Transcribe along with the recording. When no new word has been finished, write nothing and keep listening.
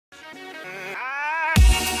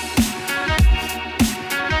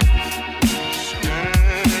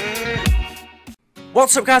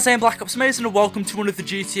What's up guys, I am BlackOpsAmazing and welcome to another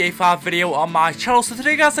GTA 5 video on my channel. So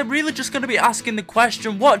today guys, I'm really just going to be asking the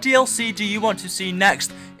question, what DLC do you want to see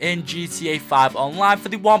next in GTA 5 Online for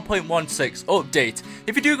the 1.16 update?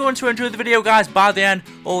 If you do go on to enjoy the video guys, by the end,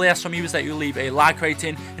 all I ask from you is that you leave a like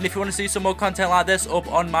rating. And if you want to see some more content like this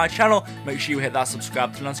up on my channel, make sure you hit that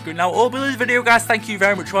subscribe button on screen now. All below the video guys, thank you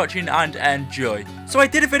very much for watching and enjoy. So I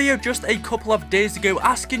did a video just a couple of days ago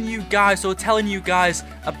asking you guys or telling you guys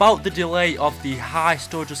about the delay of the heist,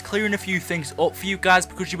 or just clearing a few things up for you guys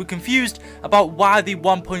because you were confused about why the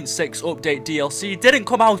 1.6 update DLC didn't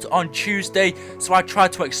come out on Tuesday. So I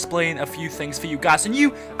tried to explain a few things for you guys and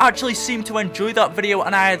you actually seemed to enjoy that video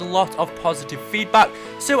and I had a lot of positive feedback.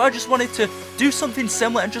 So I just wanted to do something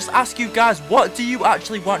similar and just ask you guys, what do you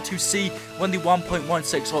actually want to see when the 1.16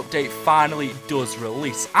 update finally does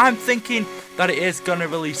release? I'm thinking that it is going to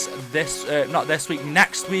release this, not this week,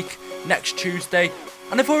 next week, next Tuesday.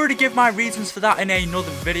 And I've already given my reasons for that in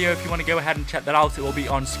another video. If you want to go ahead and check that out, it will be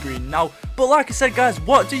on screen now. But like I said guys,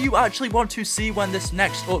 what do you actually want to see when this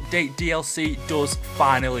next update DLC does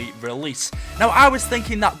finally release? Now I was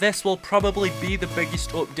thinking that this will probably be the biggest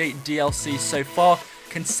update DLC so far,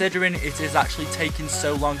 considering it is actually taking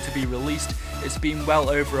so long to be released. It's been well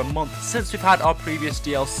over a month since we've had our previous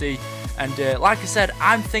DLC. And like I said,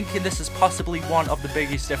 I'm thinking this is possibly one of the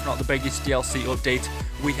biggest, if not the biggest DLC update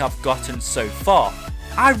we have gotten so far.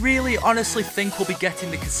 I really honestly think we'll be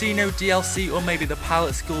getting the casino DLC, or maybe the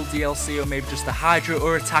pilot school DLC, or maybe just the Hydra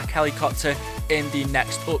or attack helicopter in the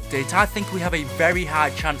next update. I think we have a very high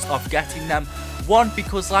chance of getting them. One,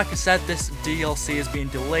 because like I said, this DLC has been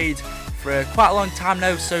delayed for quite a long time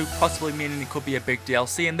now, so possibly meaning it could be a big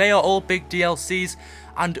DLC, and they are all big DLCs.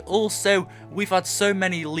 And also, we've had so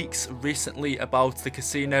many leaks recently about the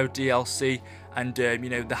casino DLC and you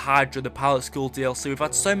know, the Hydra, the pilot school DLC. We've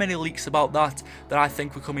had so many leaks about that I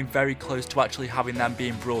think we're coming very close to actually having them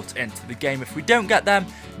being brought into the game. If we don't get them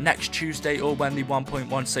next Tuesday, or when the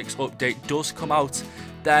 1.16 update does come out,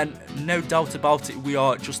 then no doubt about it, we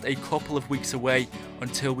are just a couple of weeks away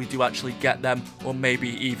until we do actually get them, or maybe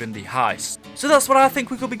even the heist. So that's what I think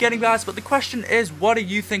we could be getting guys, but the question is, what do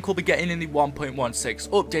you think we'll be getting in the 1.16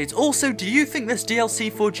 update? Also, do you think this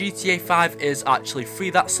DLC for GTA 5 is actually free?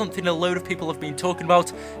 That's something a load of people have been talking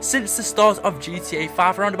about since the start of GTA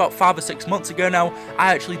 5, around about 5 or 6 months ago now.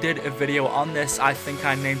 I actually did a video on this. I think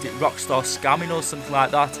I named it Rockstar Scamming or something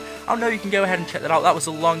like that. I know you can go ahead and check that out. That was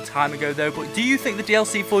a long time ago though, but do you think the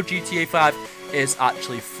DLC for GTA 5 is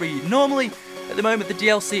actually free? Normally, at the moment, the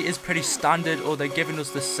DLC is pretty standard, or they're giving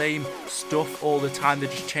us the same stuff all the time. They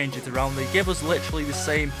just change it around. They give us literally the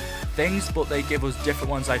same things, but they give us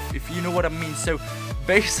different ones, if you know what I mean. So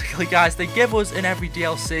basically guys, they give us in every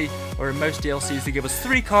DLC, or in most DLCs, they give us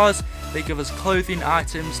 3 cars, they give us clothing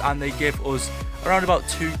items, and they give us around about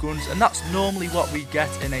 2 guns, and that's normally what we get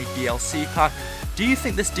in a DLC pack. Do you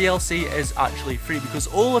think this DLC is actually free? Because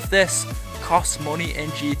all of this costs money in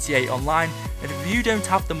GTA Online, and if you don't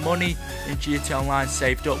have the money in GTA Online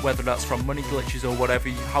saved up, whether that's from money glitches or whatever,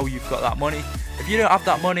 how you've got that money, if you don't have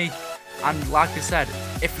that money, and like I said,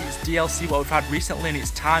 if it's DLC what we've had recently and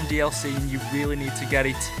it's time DLC and you really need to get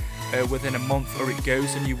it within a month or it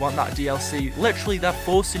goes and you want that DLC, literally they're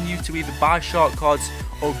forcing you to either buy shark cards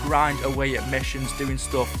or grind away at missions doing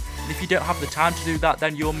stuff. And if you don't have the time to do that,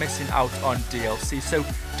 then you're missing out on DLC. So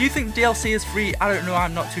do you think DLC is free? I don't know,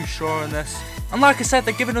 I'm not too sure on this. And like I said,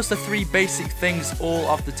 they're giving us the 3 basic things all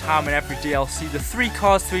of the time in every DLC. The 3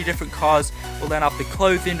 cars, 3 different cars. We'll then have the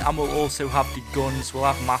clothing, and we'll also have the guns. We'll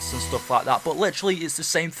have masks and stuff like that. But literally, it's the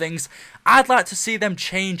same things. I'd like to see them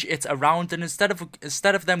change it around, and instead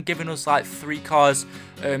of them giving us like 3 cars,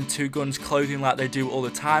 2 guns, clothing like they do all the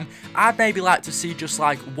time, I'd maybe like to see just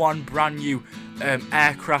like 1 brand new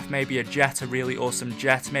aircraft, maybe a jet, a really awesome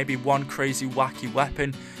jet, maybe 1 crazy wacky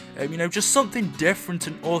weapon. You know, just something different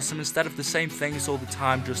and awesome instead of the same things all the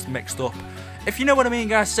time just mixed up, if you know what I mean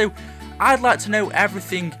guys. So I'd like to know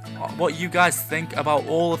everything, what you guys think about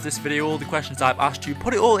all of this video, all the questions I've asked you.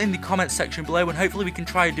 Put it all in the comment section below, and hopefully we can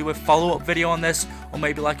try and do a follow-up video on this, or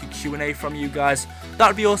maybe like a Q&A from you guys. That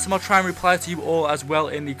would be awesome. I'll try and reply to you all as well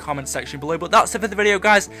in the comment section below. But that's it for the video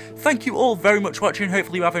guys. Thank you all very much for watching.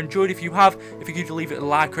 Hopefully you have enjoyed. If you have, if you could leave it a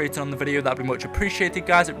like rating on the video, that'd be much appreciated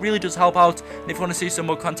guys. It really does help out. And if you want to see some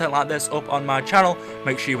more content like this up on my channel,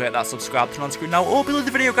 make sure you hit that subscribe button on screen now or below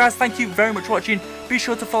the video guys. Thank you very much for watching. Be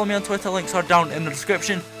sure to follow me on Twitter, links are down in the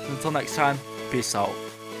description. Until next time, peace out.